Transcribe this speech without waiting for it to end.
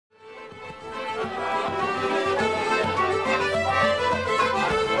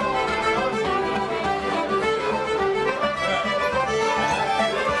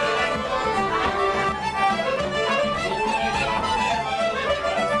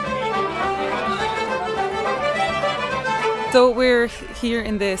So we're here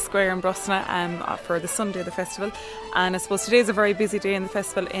in the square in Brosna for the Sunday of the festival, and I suppose today is a very busy day in the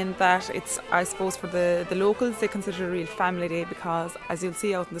festival in that it's, I suppose, for the locals they consider it a real family day, because as you'll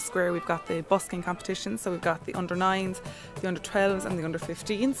see out in the square we've got the busking competition, so we've got the under-9s, the under-12s and the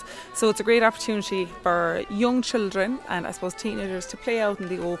under-15s. So it's a great opportunity for young children and I suppose teenagers to play out in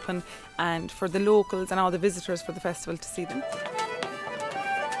the open, and for the locals and all the visitors for the festival to see them.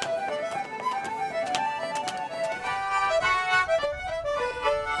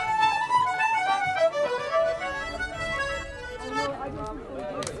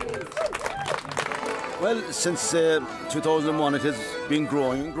 Well, since 2001 it has been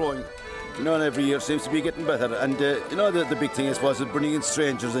growing and growing, you know, and every year seems to be getting better. And you know, the big thing I suppose is bringing in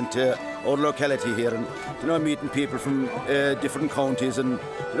strangers into our locality here, and you know, meeting people from different counties, and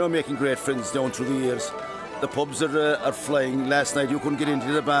you know, making great friends down through the years. The pubs are flying. Last night you couldn't get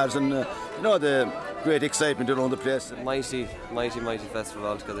into the bars, and you know, the great excitement around the place. Mighty festival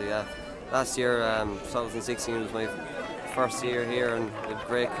altogether, yeah. Last year, 2016 was my first year here, and with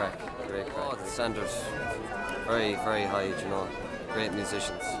great crack. Oh, the standards very high, you know, great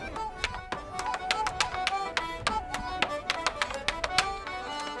musicians.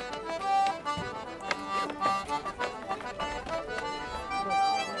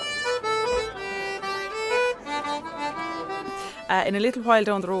 In a little while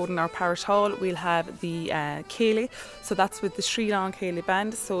down the road in our parish hall we'll have the Kerry, so that's with the Sliabh Kerry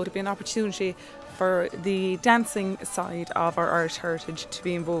band, so it'll be an opportunity for the dancing side of our Irish heritage to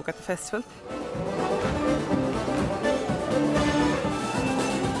be in vogue at the festival.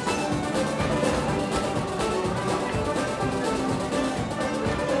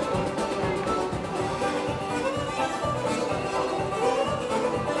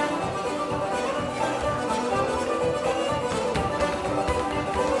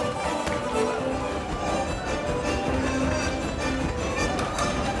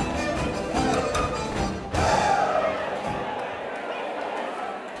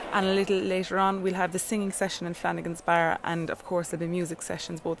 And a little later on we'll have the singing session in Flanagan's Bar, and of course there'll be music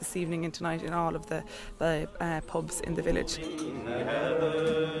sessions both this evening and tonight in all of the pubs in the village.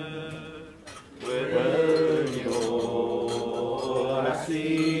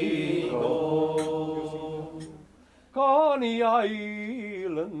 Coney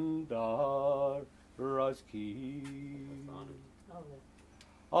Island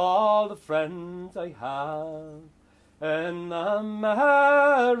all the friends I have in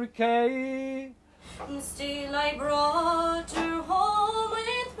America, still I brought her home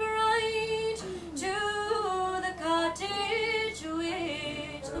with pride to the cottage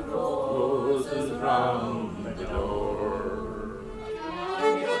with the roses round the door.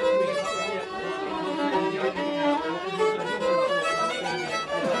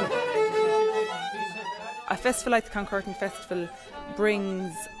 A festival like the Curtin Festival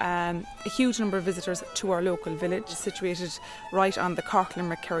brings a huge number of visitors to our local village, situated right on the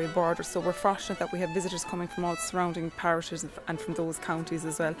Kerry border, so we're fortunate that we have visitors coming from all surrounding parishes and from those counties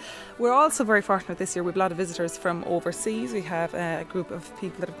as well. We're also very fortunate this year, we have a lot of visitors from overseas. We have a group of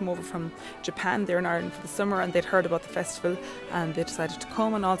people that have come over from Japan. They're in Ireland for the summer and they'd heard about the festival and they decided to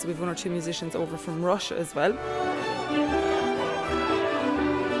come, and also we have one or two musicians over from Russia as well.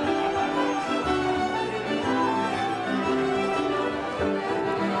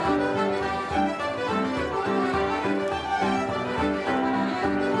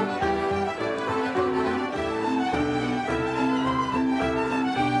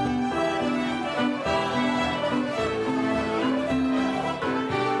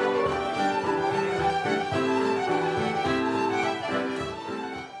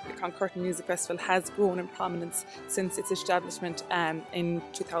 Curtin Music Festival has grown in prominence since its establishment in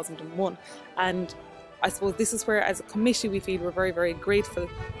 2001, and I suppose this is where as a committee we feel we're very grateful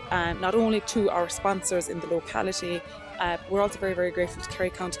not only to our sponsors in the locality, we're also very grateful to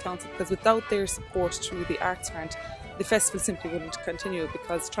Kerry County Council, because without their support through the Arts Grant the festival simply wouldn't continue,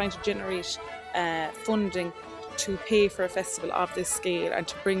 because trying to generate funding to pay for a festival of this scale and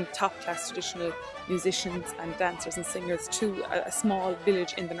to bring top-class traditional musicians and dancers and singers to a small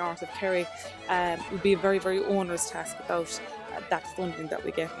village in the north of Kerry would be a very onerous task without that funding that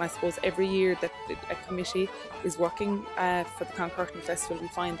we get. And I suppose every year that a committee is working for the Curtin Festival, we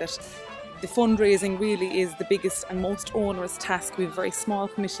find that the fundraising really is the biggest and most onerous task. We have a very small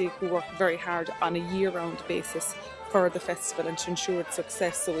committee who work very hard on a year-round basis for the festival and to ensure its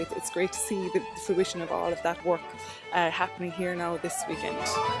success, so it's great to see the fruition of all of that work happening here now this weekend.